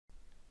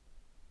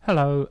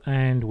Hello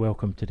and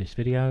welcome to this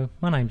video.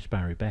 My name's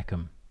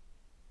Beckham.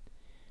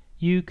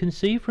 You can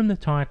see from the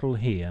title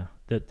here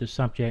that the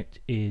subject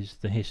is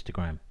the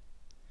histogram.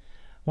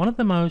 One of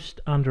the most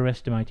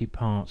underestimated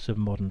parts of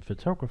modern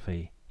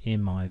photography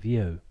in my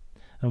view,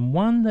 and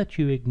one that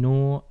you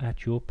ignore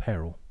at your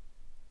peril.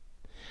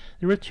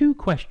 There are two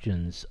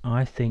questions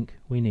I think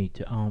we need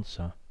to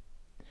answer.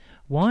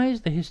 Why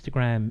is the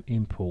histogram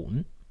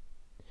important?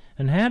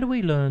 And how do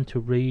we learn to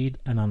read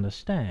and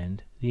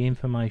understand the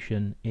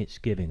information it's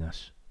giving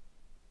us?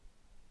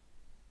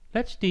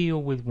 Let's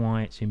deal with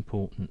why it's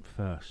important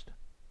first.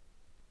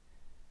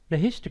 The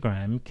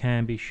histogram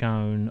can be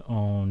shown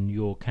on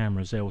your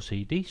camera's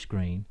LCD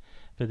screen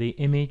for the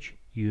image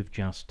you've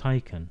just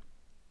taken.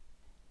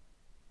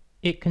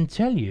 It can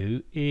tell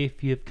you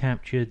if you've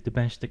captured the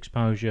best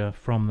exposure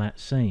from that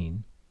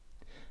scene,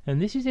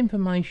 and this is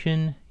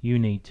information you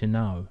need to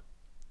know.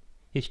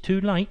 It's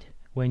too late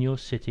when you're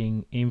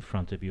sitting in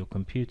front of your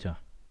computer.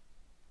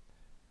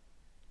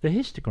 The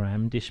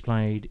histogram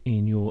displayed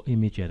in your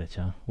image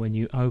editor when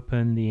you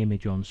open the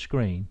image on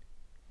screen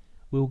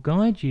will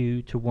guide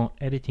you to what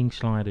editing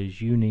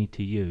sliders you need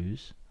to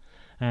use,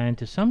 and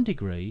to some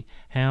degree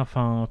how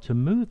far to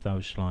move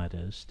those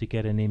sliders to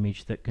get an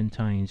image that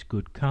contains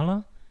good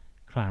color,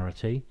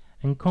 clarity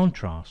and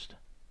contrast.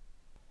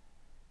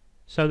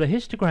 So the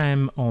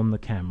histogram on the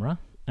camera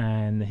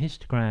and the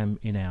histogram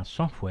in our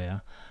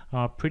software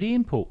are pretty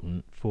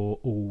important for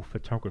all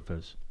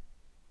photographers.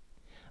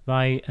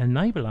 They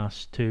enable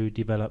us to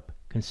develop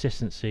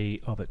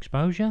consistency of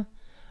exposure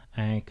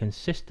and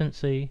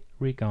consistency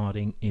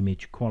regarding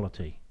image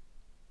quality.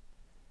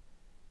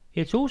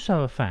 It's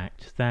also a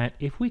fact that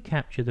if we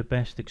capture the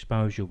best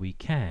exposure we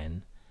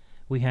can,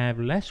 we have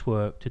less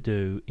work to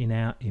do in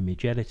our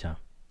image editor.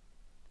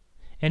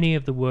 Any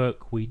of the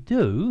work we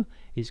do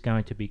is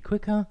going to be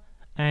quicker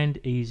and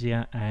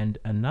easier, and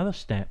another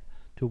step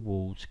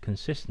towards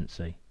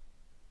consistency.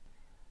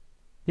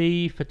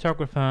 The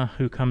photographer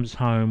who comes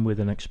home with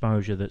an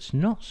exposure that's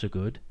not so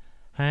good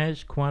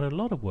has quite a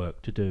lot of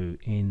work to do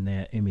in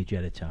their image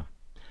editor,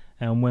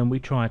 and when we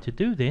try to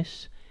do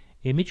this,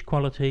 image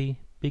quality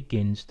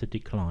begins to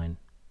decline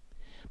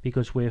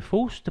because we're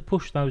forced to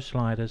push those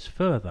sliders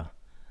further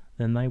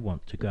than they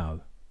want to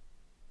go.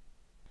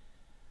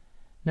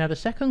 Now, the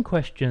second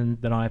question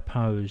that I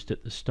posed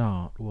at the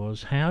start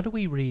was, how do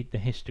we read the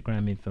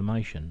histogram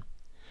information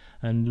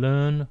and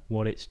learn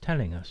what it's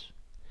telling us?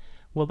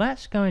 Well,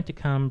 that's going to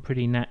come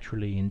pretty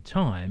naturally in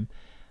time,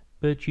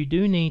 but you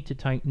do need to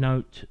take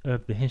note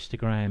of the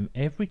histogram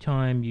every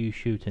time you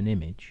shoot an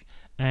image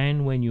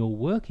and when you're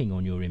working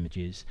on your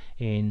images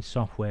in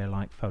software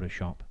like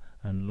Photoshop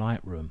and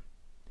Lightroom.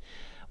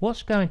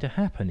 What's going to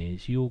happen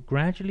is you'll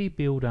gradually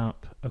build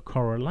up a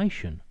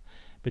correlation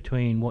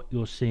between what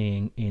you're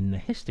seeing in the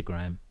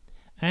histogram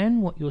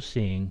and what you're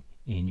seeing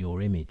in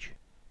your image.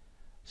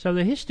 So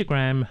the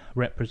histogram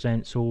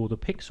represents all the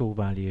pixel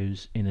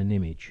values in an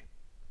image,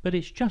 but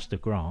it's just a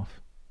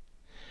graph.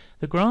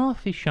 The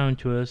graph is shown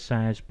to us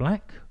as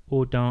black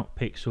or dark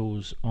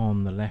pixels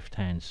on the left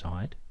hand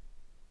side,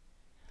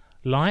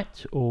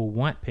 light or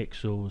white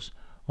pixels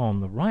on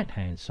the right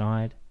hand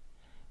side,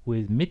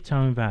 with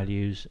mid-tone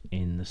values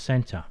in the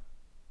center.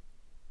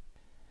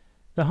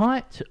 The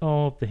height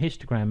of the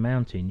histogram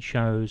mountain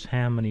shows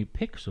how many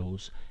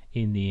pixels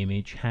in the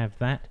image have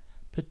that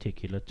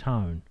particular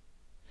tone.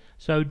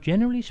 So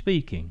generally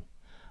speaking,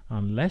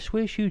 unless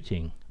we're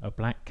shooting a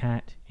black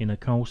cat in a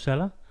coal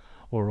cellar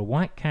or a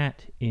white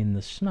cat in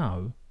the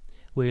snow,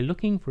 we're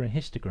looking for a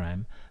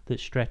histogram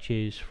that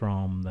stretches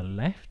from the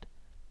left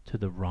to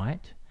the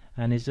right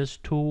and is as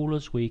tall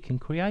as we can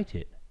create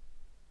it.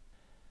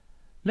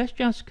 Let's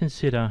just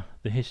consider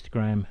the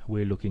histogram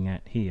we're looking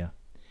at here.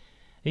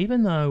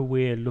 Even though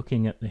we're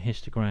looking at the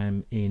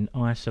histogram in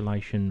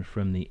isolation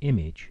from the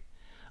image,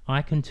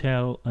 I can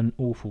tell an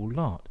awful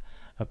lot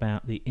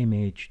about the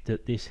image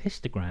that this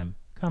histogram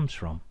comes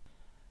from.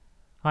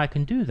 I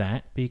can do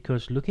that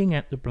because looking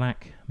at the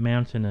black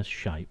mountainous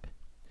shape,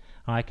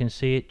 I can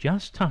see it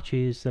just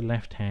touches the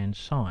left hand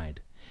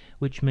side,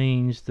 which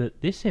means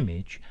that this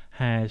image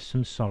has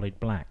some solid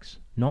blacks.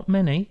 Not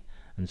many,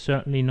 and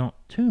certainly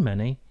not too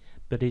many,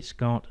 but it's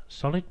got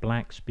solid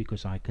blacks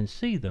because I can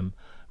see them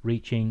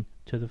reaching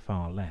to the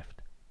far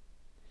left.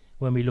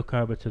 When we look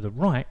over to the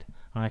right,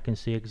 I can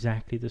see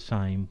exactly the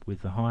same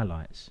with the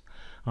highlights.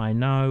 I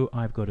know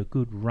I've got a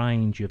good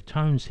range of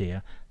tones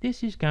here.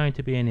 This is going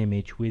to be an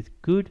image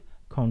with good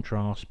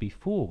contrast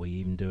before we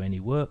even do any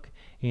work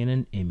in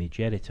an image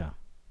editor.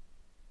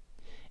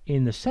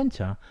 In the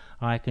center,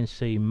 I can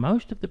see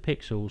most of the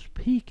pixels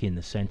peak in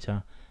the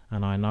center,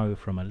 and I know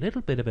from a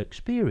little bit of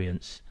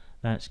experience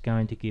that's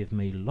going to give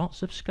me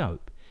lots of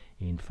scope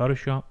in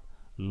Photoshop,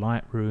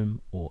 Lightroom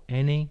or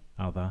any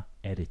other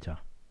editor.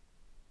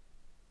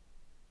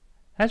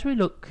 As we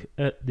look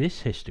at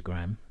this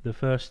histogram, the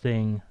first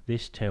thing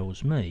this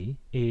tells me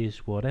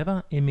is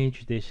whatever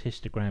image this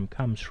histogram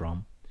comes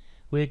from,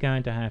 we're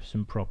going to have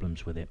some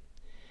problems with it.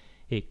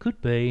 It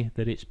could be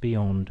that it's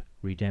beyond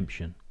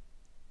redemption.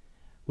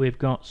 We've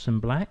got some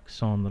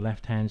blacks on the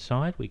left hand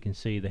side. We can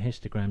see the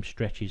histogram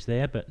stretches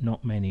there, but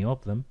not many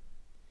of them.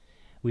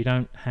 We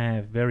don't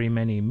have very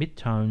many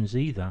midtones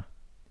either.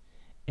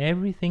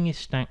 Everything is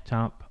stacked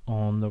up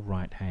on the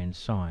right hand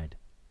side.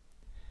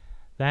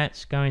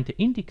 That's going to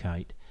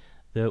indicate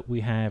that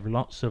we have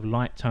lots of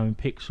light tone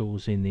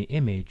pixels in the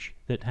image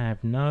that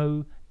have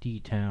no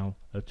detail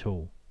at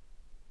all.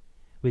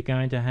 We're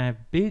going to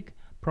have big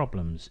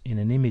problems in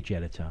an image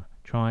editor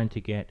trying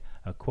to get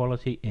a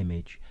quality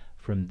image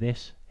from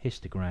this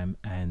histogram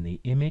and the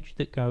image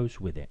that goes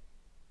with it.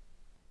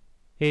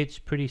 It's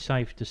pretty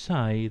safe to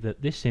say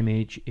that this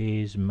image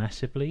is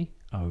massively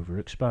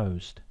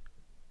overexposed.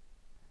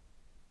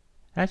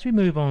 As we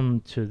move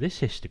on to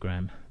this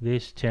histogram,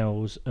 this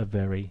tells a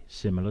very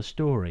similar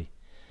story,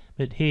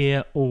 but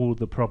here all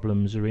the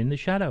problems are in the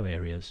shadow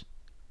areas.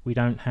 We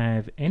don't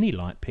have any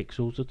light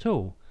pixels at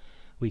all.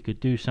 We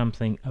could do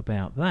something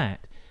about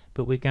that,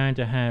 but we're going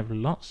to have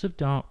lots of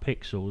dark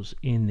pixels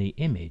in the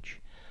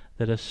image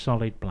that are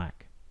solid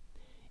black.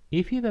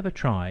 If you've ever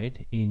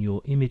tried in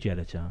your image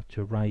editor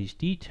to raise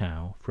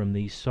detail from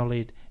these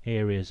solid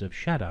areas of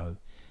shadow,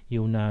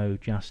 you'll know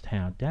just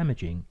how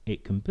damaging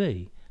it can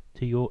be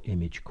to your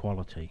image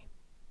quality.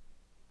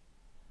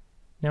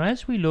 Now,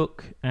 as we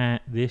look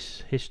at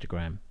this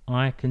histogram,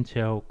 I can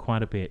tell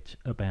quite a bit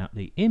about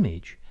the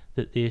image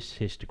that this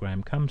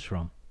histogram comes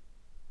from.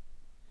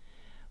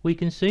 We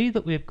can see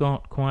that we've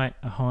got quite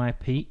a high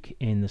peak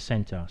in the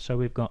center, so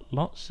we've got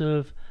lots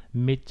of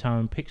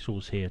mid-tone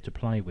pixels here to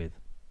play with.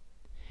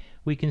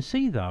 We can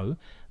see though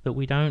that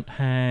we don't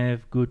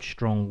have good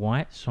strong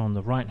whites on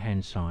the right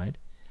hand side,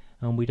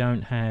 and we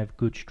don't have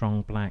good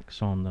strong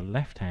blacks on the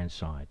left hand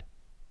side.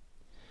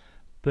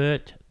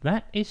 But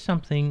that is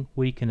something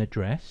we can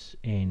address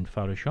in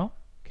Photoshop,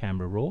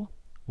 Camera Raw,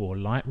 or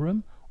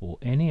Lightroom, or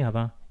any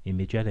other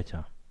image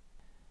editor.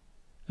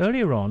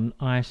 Earlier on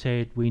I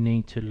said we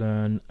need to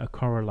learn a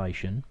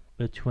correlation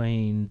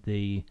between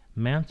the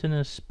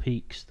mountainous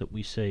peaks that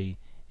we see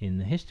in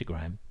the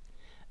histogram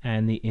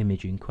and the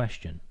image in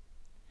question.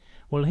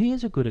 Well,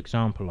 here's a good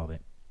example of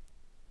it.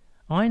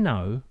 I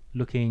know,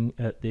 looking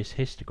at this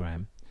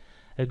histogram,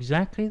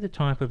 exactly the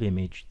type of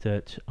image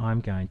that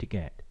I'm going to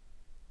get.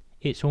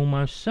 It's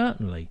almost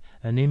certainly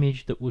an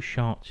image that was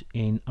shot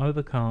in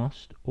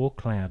overcast or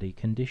cloudy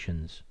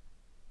conditions.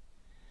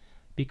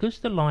 Because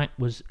the light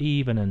was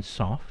even and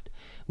soft,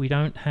 we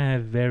don't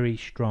have very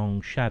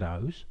strong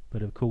shadows,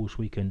 but of course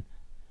we can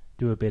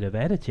do a bit of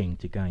editing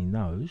to gain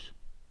those.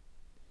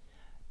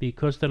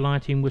 Because the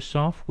lighting was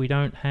soft, we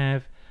don't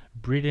have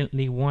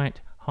brilliantly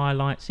white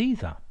highlights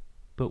either,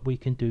 but we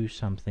can do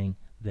something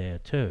there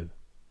too.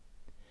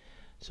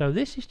 So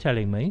this is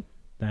telling me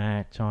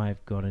that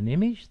I've got an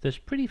image that's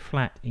pretty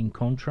flat in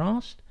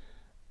contrast,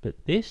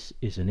 but this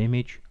is an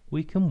image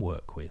we can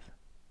work with.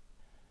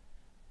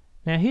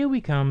 Now here we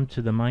come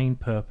to the main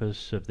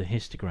purpose of the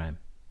histogram.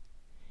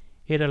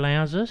 It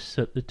allows us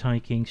at the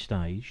taking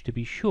stage to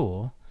be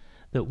sure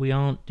that we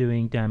aren't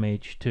doing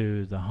damage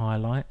to the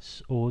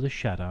highlights or the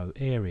shadow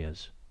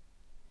areas.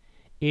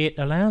 It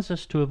allows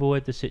us to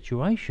avoid the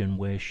situation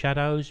where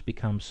shadows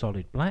become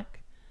solid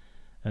black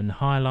and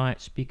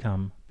highlights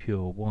become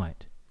pure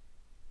white.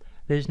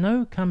 There's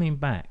no coming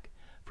back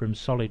from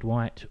solid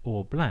white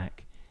or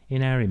black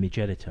in our image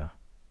editor.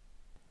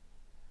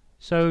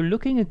 So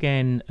looking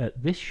again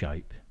at this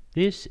shape,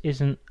 this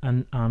isn't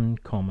an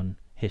uncommon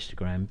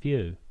histogram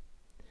view.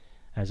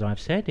 As I've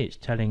said, it's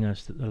telling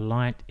us that the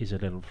light is a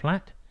little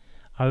flat,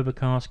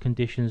 overcast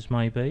conditions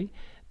may be,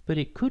 but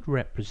it could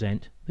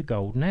represent the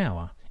golden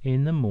hour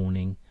in the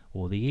morning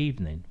or the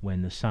evening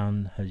when the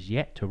sun has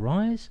yet to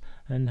rise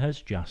and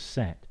has just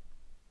set.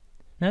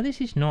 Now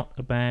this is not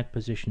a bad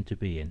position to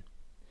be in.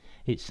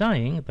 It's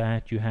saying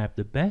that you have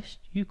the best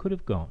you could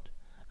have got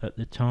at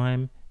the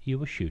time you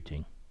were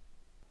shooting.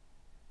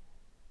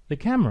 The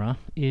camera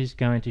is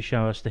going to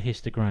show us the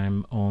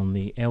histogram on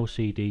the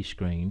LCD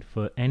screen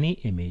for any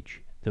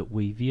image that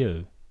we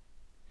view.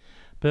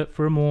 But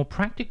for a more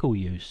practical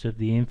use of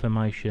the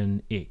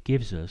information it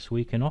gives us,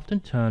 we can often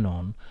turn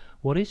on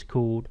what is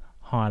called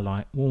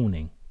highlight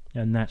warning,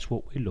 and that's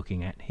what we're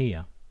looking at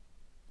here.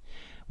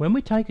 When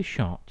we take a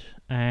shot,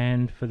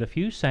 and for the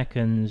few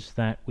seconds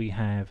that we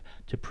have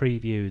to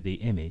preview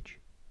the image,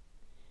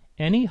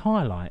 any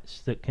highlights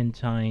that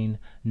contain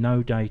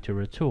no data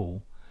at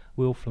all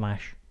will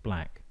flash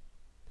black.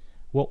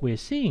 What we're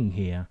seeing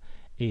here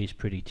is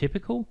pretty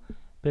typical,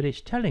 but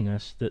it's telling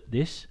us that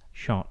this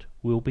shot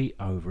will be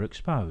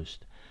overexposed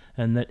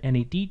and that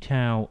any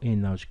detail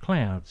in those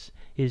clouds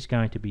is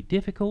going to be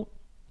difficult,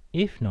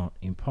 if not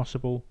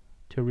impossible,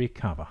 to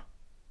recover.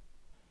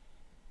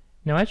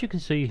 Now, as you can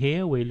see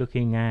here, we're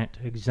looking at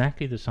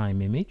exactly the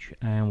same image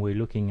and we're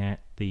looking at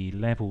the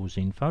levels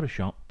in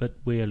Photoshop, but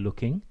we're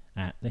looking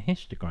at the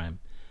histogram.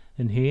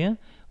 And here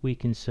we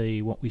can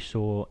see what we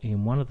saw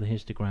in one of the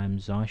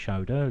histograms I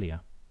showed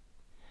earlier.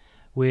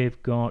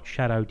 We've got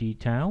shadow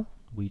detail.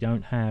 We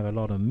don't have a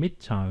lot of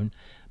mid-tone,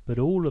 but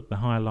all of the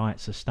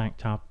highlights are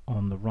stacked up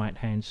on the right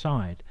hand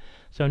side.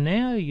 So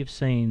now you've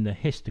seen the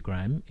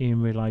histogram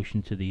in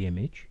relation to the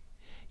image.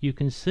 you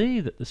can see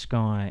that the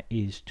sky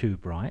is too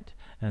bright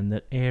and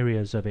that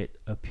areas of it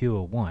are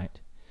pure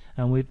white,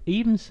 and we've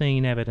even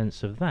seen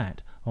evidence of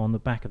that on the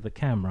back of the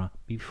camera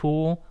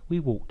before we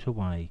walked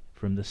away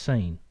from the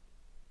scene.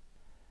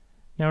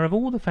 Now, of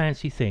all the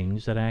fancy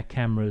things that our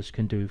cameras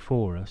can do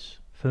for us,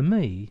 for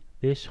me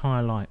this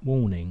highlight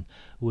warning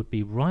would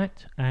be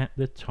right at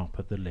the top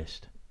of the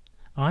list.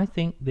 I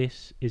think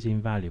this is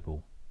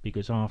invaluable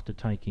because after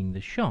taking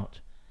the shot,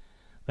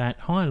 that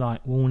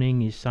highlight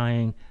warning is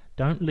saying,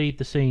 don't leave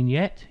the scene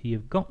yet,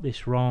 you've got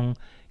this wrong,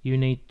 you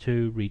need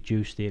to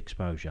reduce the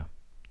exposure.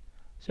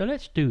 So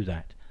let's do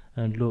that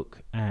and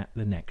look at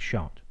the next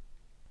shot.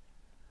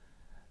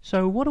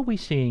 So what are we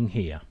seeing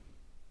here?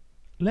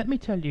 Let me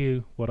tell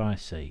you what I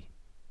see.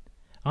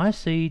 I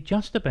see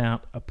just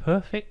about a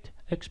perfect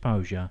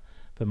exposure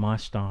for my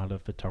style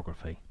of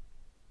photography.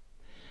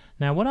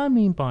 Now what I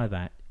mean by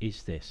that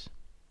is this.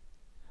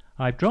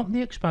 I've dropped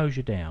the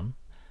exposure down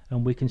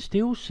and we can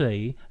still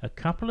see a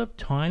couple of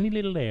tiny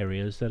little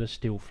areas that are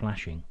still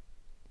flashing.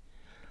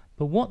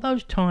 But what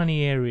those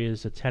tiny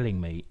areas are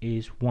telling me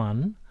is,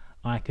 one,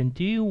 I can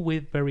deal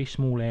with very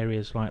small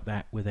areas like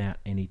that without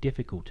any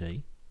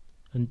difficulty,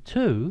 and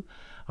two,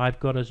 I've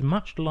got as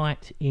much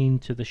light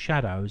into the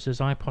shadows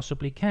as I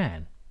possibly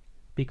can,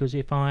 because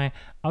if I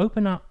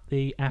open up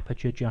the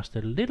aperture just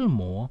a little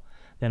more,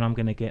 then I'm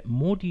going to get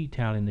more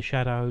detail in the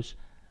shadows,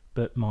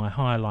 but my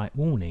highlight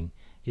warning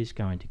is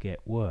going to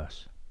get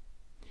worse.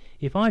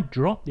 If I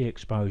drop the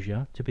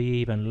exposure to be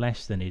even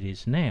less than it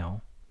is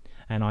now,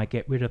 and I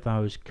get rid of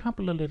those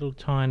couple of little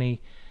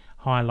tiny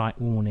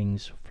highlight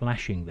warnings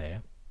flashing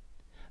there,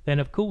 then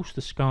of course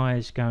the sky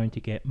is going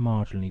to get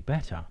marginally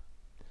better,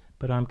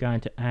 but I'm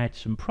going to add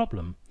some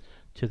problem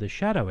to the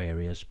shadow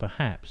areas,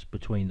 perhaps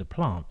between the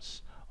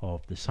plants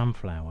of the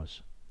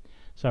sunflowers.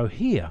 So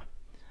here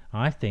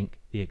I think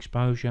the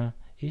exposure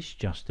is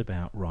just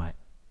about right.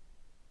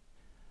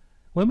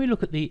 When we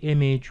look at the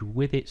image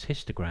with its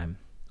histogram,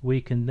 we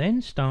can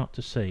then start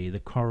to see the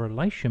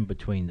correlation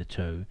between the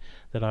two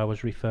that I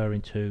was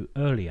referring to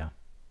earlier.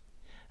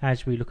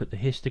 As we look at the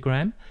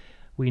histogram,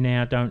 we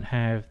now don't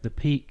have the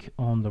peak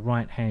on the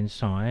right hand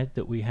side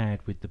that we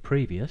had with the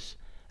previous,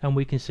 and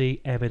we can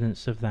see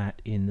evidence of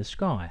that in the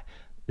sky.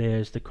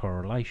 There's the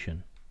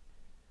correlation.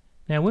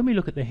 Now when we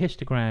look at the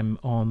histogram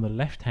on the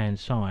left hand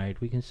side,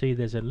 we can see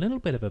there's a little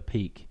bit of a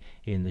peak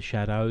in the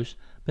shadows,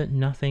 but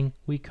nothing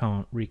we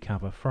can't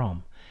recover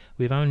from.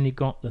 We've only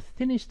got the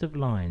thinnest of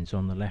lines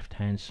on the left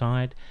hand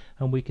side,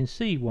 and we can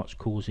see what's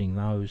causing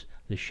those,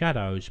 the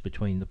shadows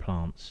between the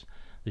plants.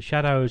 The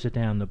shadows are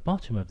down the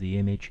bottom of the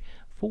image,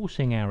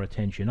 forcing our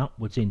attention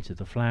upwards into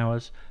the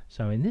flowers,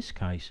 so in this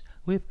case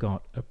we've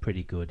got a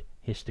pretty good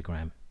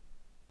histogram.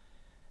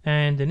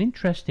 And an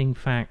interesting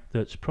fact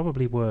that's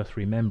probably worth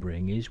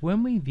remembering is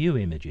when we view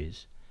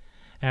images,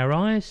 our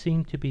eyes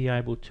seem to be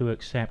able to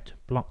accept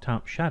blocked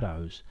up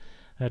shadows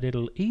a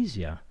little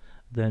easier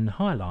than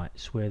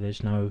highlights where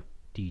there's no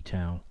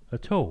detail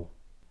at all.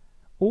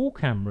 All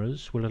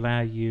cameras will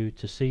allow you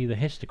to see the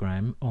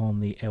histogram on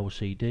the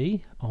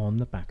LCD on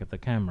the back of the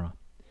camera.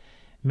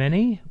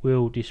 Many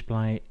will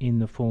display it in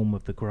the form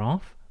of the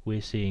graph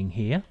we're seeing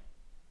here,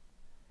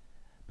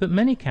 but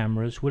many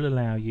cameras will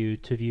allow you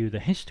to view the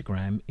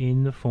histogram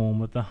in the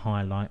form of the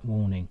highlight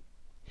warning.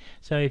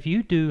 So if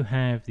you do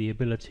have the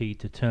ability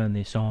to turn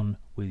this on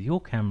with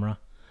your camera,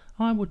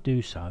 I would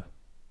do so.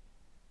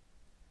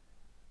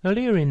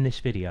 Earlier in this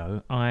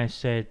video I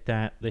said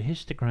that the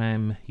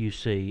histogram you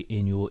see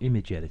in your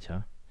image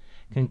editor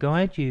can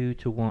guide you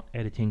to what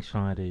editing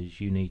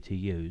sliders you need to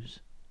use,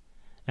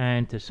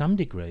 and to some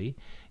degree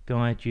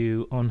guide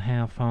you on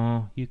how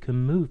far you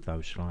can move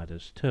those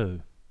sliders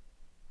too.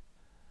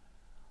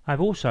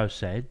 I've also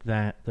said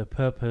that the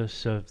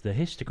purpose of the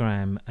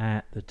histogram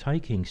at the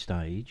taking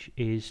stage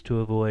is to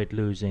avoid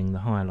losing the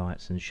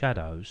highlights and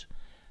shadows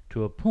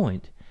to a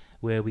point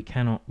where we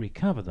cannot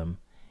recover them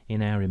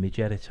in our image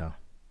editor.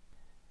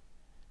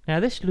 Now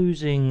this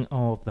losing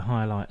of the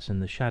highlights and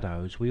the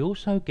shadows, we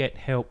also get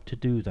help to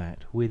do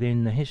that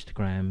within the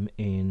histogram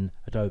in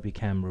Adobe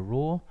Camera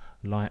Raw,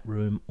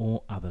 Lightroom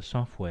or other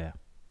software.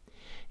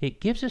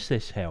 It gives us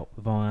this help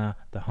via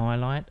the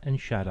highlight and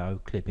shadow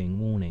clipping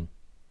warning.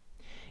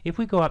 If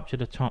we go up to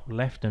the top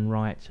left and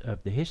right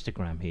of the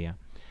histogram here,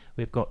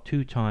 we've got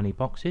two tiny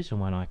boxes,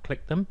 and when I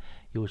click them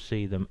you'll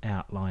see them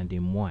outlined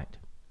in white.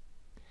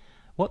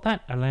 What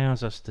that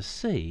allows us to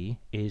see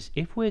is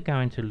if we're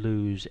going to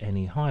lose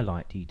any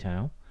highlight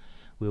detail,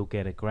 we'll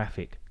get a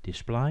graphic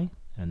display,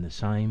 and the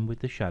same with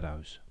the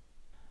shadows.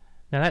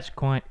 Now that's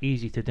quite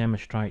easy to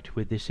demonstrate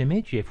with this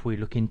image. If we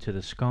look into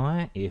the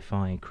sky, if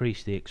I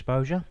increase the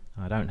exposure,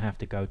 I don't have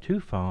to go too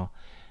far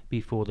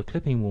before the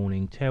clipping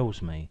warning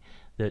tells me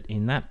that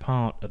in that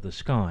part of the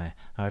sky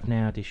I've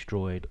now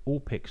destroyed all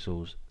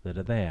pixels that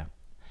are there.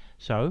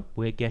 So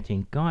we're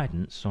getting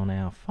guidance on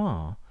how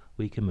far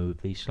we can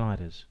move these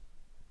sliders.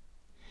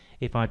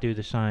 If I do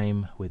the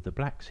same with the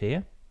blacks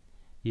here,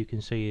 you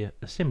can see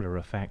a similar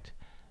effect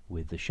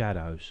with the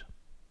shadows.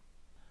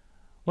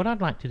 What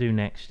I'd like to do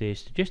next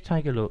is to just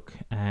take a look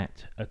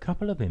at a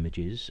couple of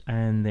images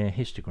and their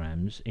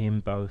histograms in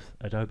both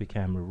Adobe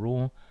Camera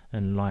Raw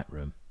and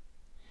Lightroom.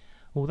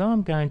 Although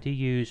I'm going to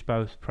use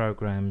both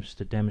programs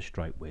to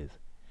demonstrate with,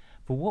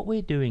 for what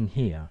we're doing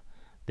here,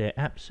 they're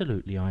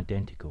absolutely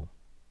identical.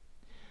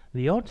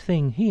 The odd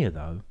thing here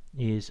though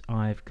is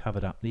I've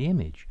covered up the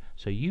image,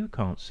 so you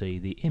can't see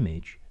the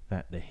image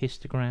that the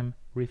histogram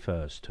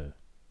refers to.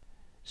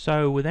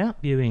 So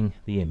without viewing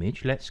the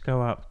image, let's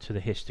go up to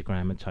the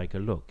histogram and take a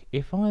look.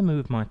 If I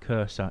move my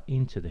cursor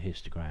into the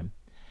histogram,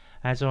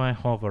 as I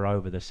hover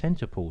over the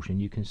center portion,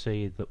 you can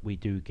see that we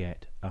do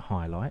get a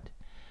highlight,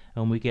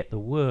 and we get the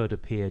word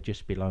appear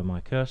just below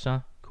my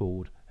cursor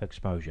called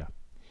exposure.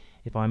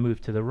 If I move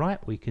to the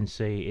right, we can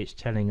see it's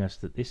telling us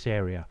that this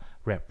area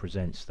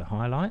represents the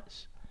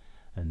highlights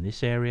and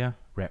this area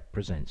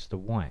represents the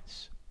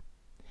whites.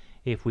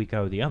 If we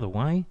go the other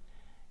way,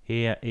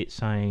 here it's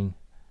saying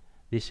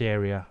this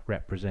area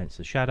represents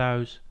the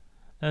shadows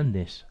and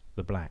this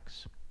the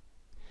blacks.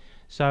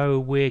 So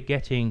we're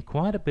getting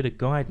quite a bit of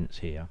guidance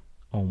here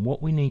on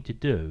what we need to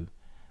do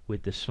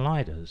with the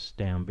sliders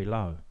down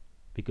below,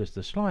 because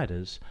the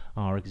sliders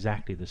are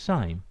exactly the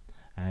same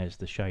as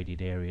the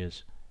shaded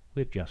areas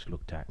we've just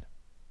looked at.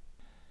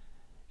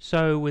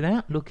 So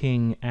without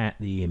looking at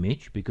the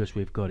image, because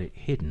we've got it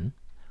hidden,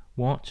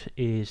 what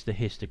is the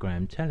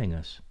histogram telling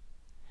us?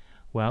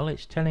 Well,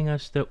 it's telling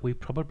us that we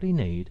probably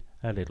need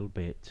a little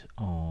bit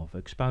of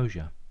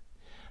exposure.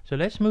 So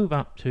let's move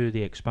up to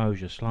the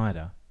exposure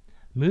slider,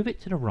 move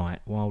it to the right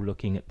while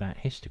looking at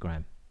that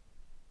histogram.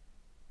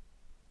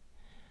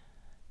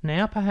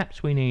 Now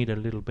perhaps we need a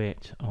little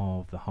bit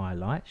of the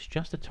highlights,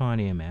 just a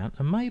tiny amount,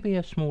 and maybe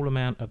a small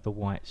amount of the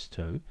whites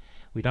too.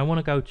 We don't want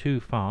to go too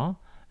far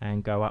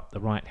and go up the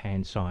right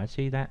hand side.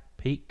 See that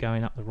peak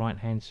going up the right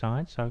hand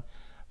side? So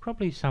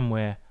probably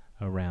somewhere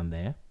around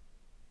there.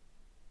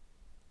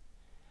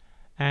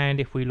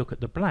 And if we look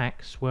at the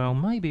blacks, well,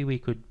 maybe we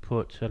could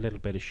put a little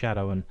bit of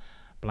shadow and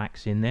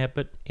blacks in there,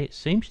 but it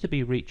seems to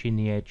be reaching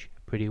the edge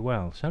pretty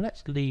well. So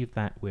let's leave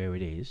that where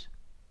it is.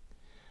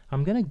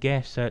 I'm going to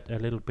guess at a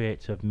little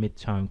bit of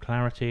mid-tone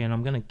clarity, and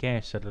I'm going to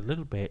guess at a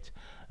little bit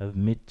of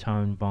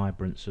mid-tone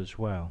vibrance as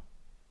well.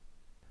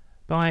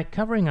 By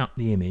covering up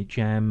the image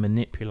and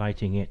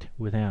manipulating it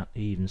without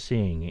even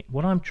seeing it,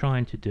 what I'm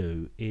trying to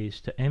do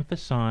is to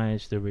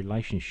emphasize the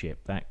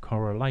relationship, that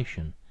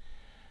correlation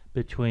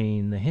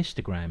between the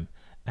histogram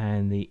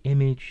and the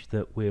image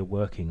that we're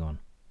working on.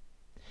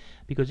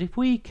 Because if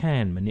we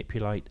can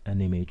manipulate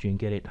an image and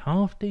get it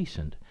half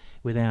decent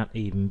without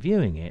even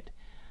viewing it,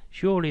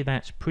 surely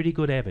that's pretty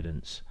good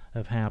evidence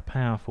of how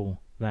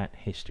powerful that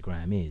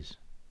histogram is.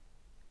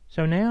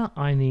 So now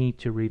I need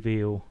to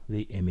reveal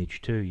the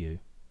image to you.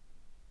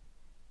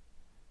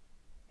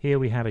 Here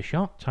we have a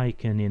shot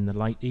taken in the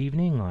late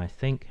evening. I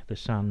think the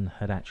sun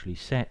had actually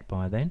set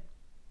by then.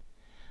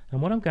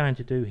 And what I'm going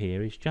to do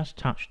here is just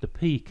touch the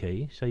P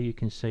key so you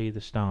can see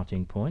the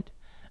starting point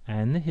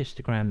and the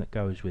histogram that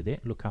goes with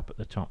it. Look up at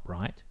the top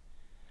right.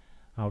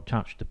 I'll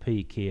touch the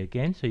P key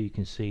again so you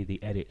can see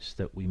the edits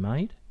that we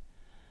made.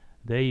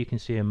 There you can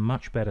see a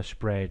much better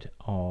spread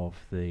of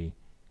the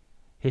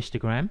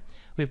histogram.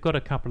 We've got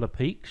a couple of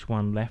peaks,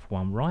 one left,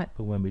 one right,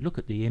 but when we look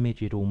at the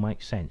image it all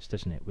makes sense,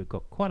 doesn't it? We've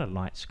got quite a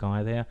light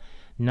sky there,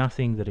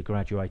 nothing that a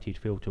graduated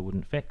filter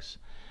wouldn't fix,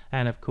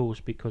 and of course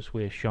because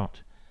we're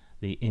shot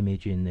the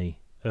image in the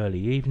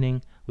early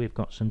evening, we've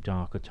got some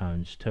darker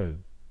tones too.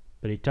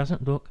 But it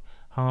doesn't look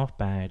half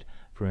bad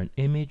for an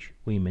image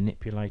we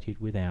manipulated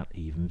without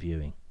even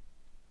viewing.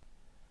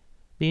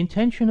 The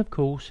intention, of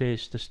course,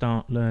 is to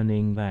start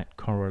learning that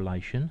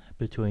correlation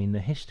between the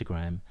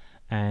histogram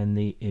and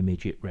the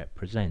image it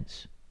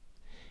represents.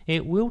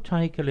 It will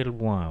take a little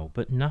while,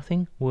 but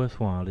nothing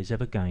worthwhile is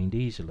ever gained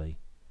easily,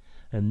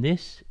 and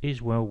this is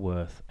well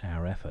worth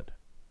our effort.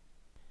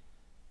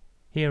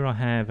 Here I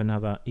have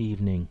another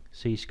evening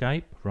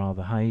seascape,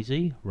 rather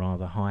hazy,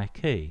 rather high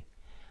key.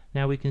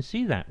 Now we can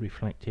see that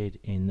reflected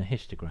in the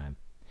histogram.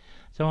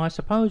 So I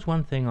suppose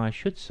one thing I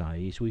should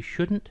say is we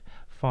shouldn't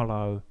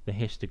follow the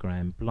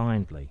histogram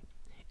blindly.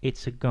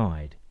 It's a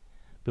guide,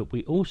 but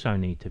we also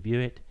need to view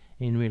it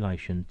in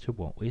relation to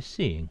what we're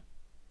seeing.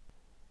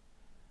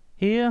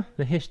 Here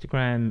the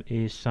histogram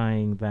is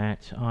saying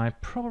that I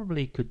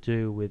probably could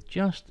do with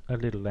just a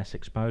little less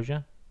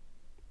exposure,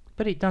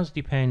 but it does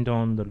depend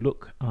on the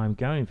look I'm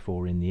going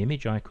for in the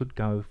image. I could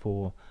go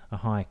for a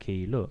high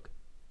key look,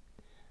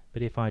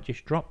 but if I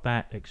just drop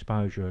that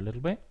exposure a little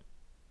bit,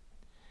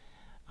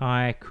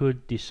 I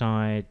could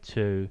decide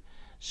to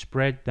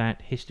spread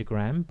that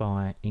histogram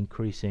by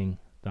increasing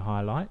the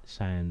highlights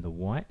and the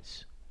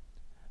whites.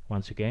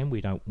 Once again,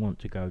 we don't want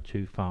to go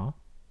too far,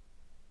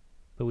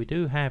 but we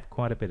do have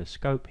quite a bit of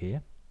scope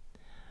here.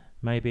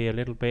 Maybe a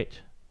little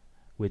bit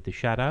with the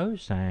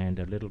shadows and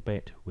a little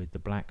bit with the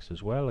blacks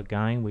as well.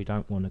 Again, we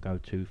don't want to go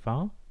too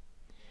far.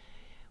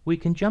 We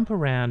can jump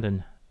around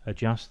and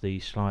adjust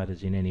these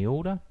sliders in any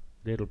order.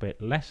 A little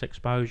bit less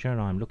exposure, and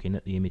I'm looking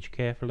at the image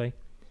carefully.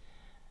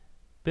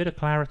 Bit of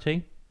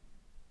clarity,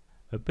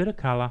 a bit of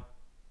colour,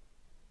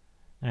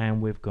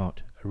 and we've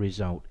got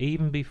result,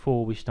 even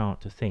before we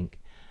start to think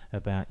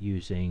about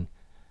using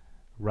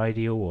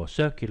radial or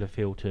circular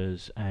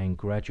filters and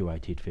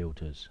graduated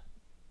filters.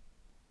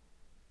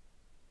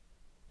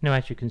 Now,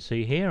 as you can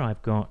see here,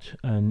 I've got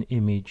an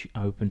image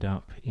opened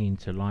up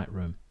into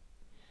Lightroom.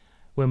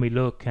 When we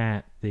look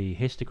at the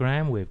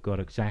histogram, we've got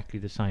exactly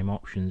the same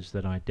options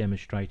that I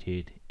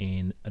demonstrated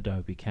in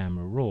Adobe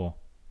Camera Raw.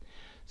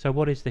 So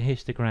what is the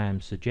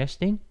histogram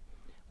suggesting?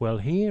 Well,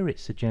 here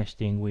it's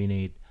suggesting we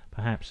need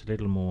perhaps a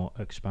little more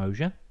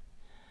exposure.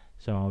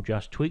 So I'll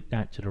just tweak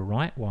that to the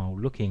right while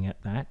looking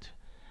at that.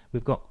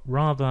 We've got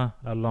rather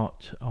a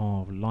lot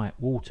of light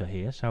water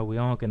here, so we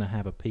are going to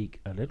have a peak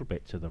a little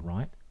bit to the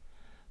right.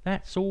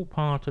 That's all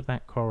part of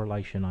that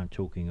correlation I'm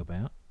talking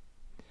about.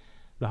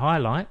 The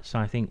highlights,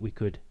 I think we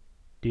could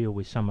deal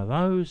with some of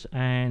those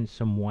and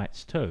some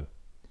whites too.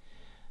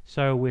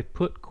 So we've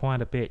put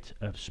quite a bit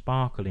of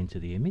sparkle into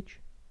the image.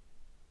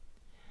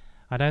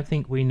 I don't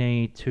think we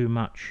need too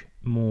much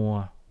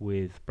more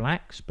with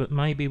blacks, but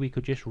maybe we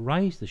could just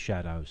raise the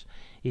shadows.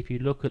 If you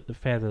look at the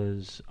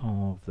feathers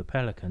of the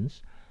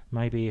pelicans,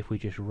 maybe if we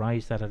just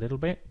raise that a little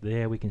bit,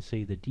 there we can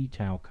see the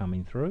detail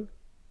coming through.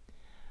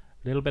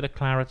 A little bit of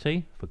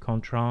clarity for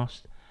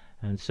contrast,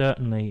 and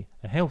certainly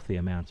a healthy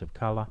amount of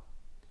colour.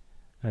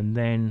 And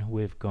then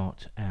we've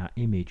got our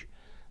image.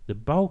 The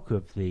bulk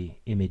of the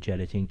image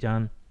editing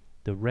done.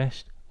 The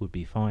rest would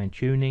be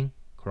fine-tuning,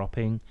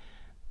 cropping,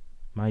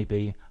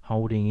 maybe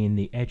holding in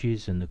the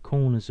edges and the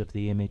corners of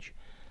the image.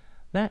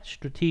 That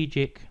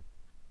strategic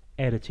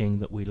editing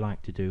that we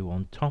like to do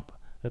on top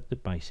of the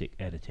basic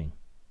editing.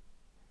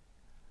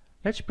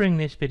 Let's bring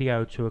this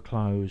video to a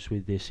close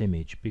with this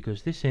image,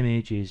 because this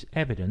image is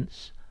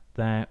evidence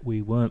that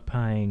we weren't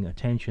paying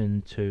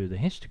attention to the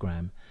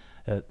histogram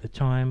at the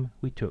time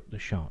we took the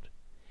shot.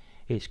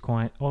 It's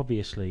quite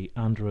obviously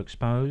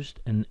underexposed,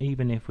 and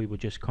even if we were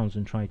just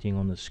concentrating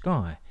on the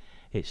sky,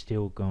 it's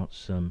still got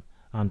some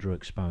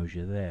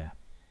underexposure there.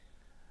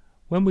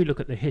 When we look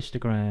at the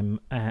histogram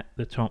at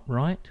the top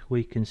right,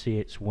 we can see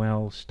it's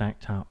well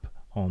stacked up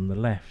on the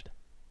left.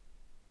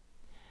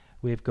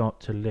 We've got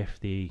to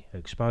lift the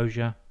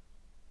exposure,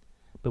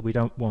 but we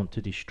don't want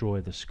to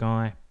destroy the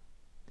sky.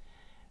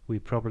 We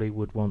probably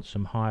would want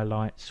some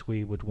highlights,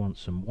 we would want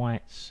some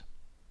whites.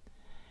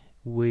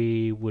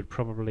 We would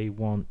probably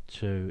want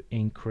to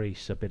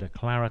increase a bit of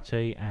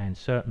clarity and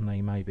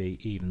certainly maybe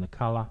even the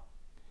colour.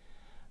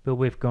 But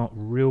we've got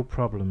real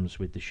problems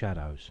with the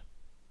shadows.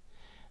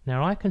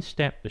 Now I can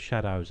step the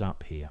shadows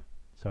up here.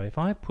 So if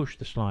I push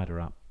the slider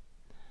up,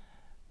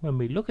 when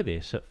we look at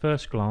this at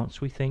first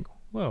glance we think,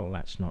 well,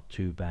 that's not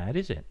too bad,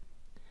 is it?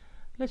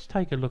 Let's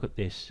take a look at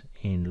this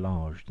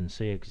enlarged and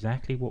see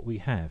exactly what we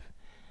have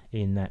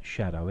in that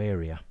shadow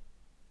area.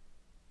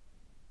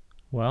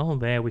 Well,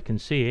 there we can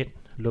see it.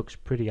 Looks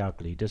pretty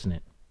ugly, doesn't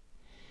it?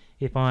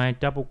 If I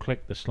double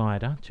click the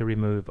slider to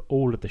remove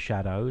all of the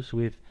shadows,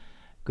 we've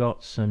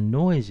got some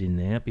noise in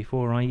there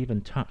before I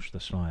even touch the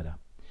slider.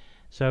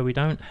 So we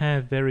don't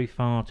have very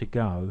far to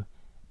go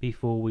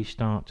before we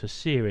start to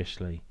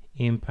seriously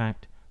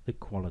impact the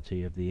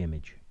quality of the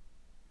image.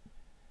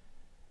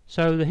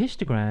 So the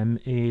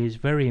histogram is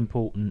very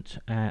important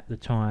at the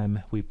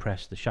time we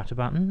press the shutter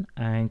button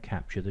and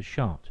capture the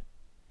shot.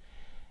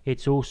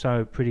 It's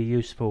also pretty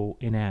useful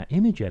in our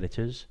image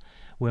editors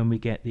when we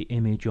get the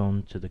image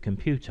onto the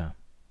computer.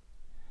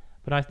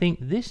 But I think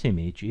this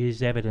image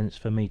is evidence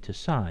for me to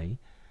say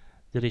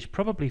that it's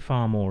probably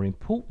far more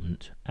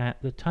important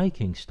at the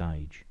taking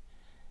stage,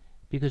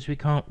 because we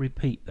can't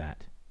repeat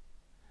that.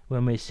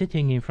 When we're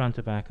sitting in front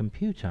of our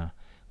computer,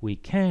 we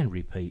can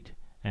repeat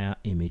our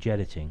image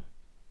editing.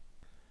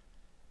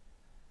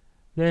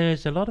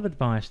 There's a lot of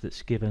advice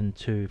that's given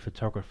to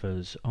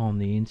photographers on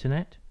the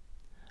internet.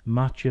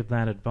 Much of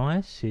that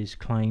advice is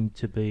claimed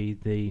to be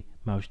the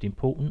most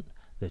important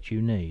that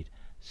you need.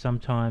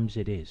 Sometimes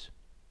it is.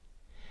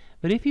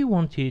 But if you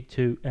wanted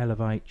to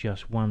elevate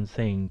just one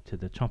thing to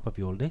the top of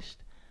your list,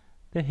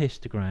 the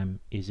histogram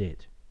is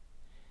it.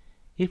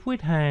 If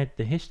we'd had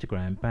the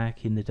histogram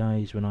back in the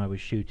days when I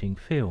was shooting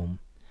film,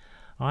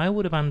 I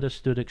would have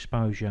understood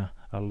exposure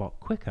a lot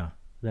quicker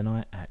than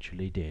I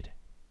actually did.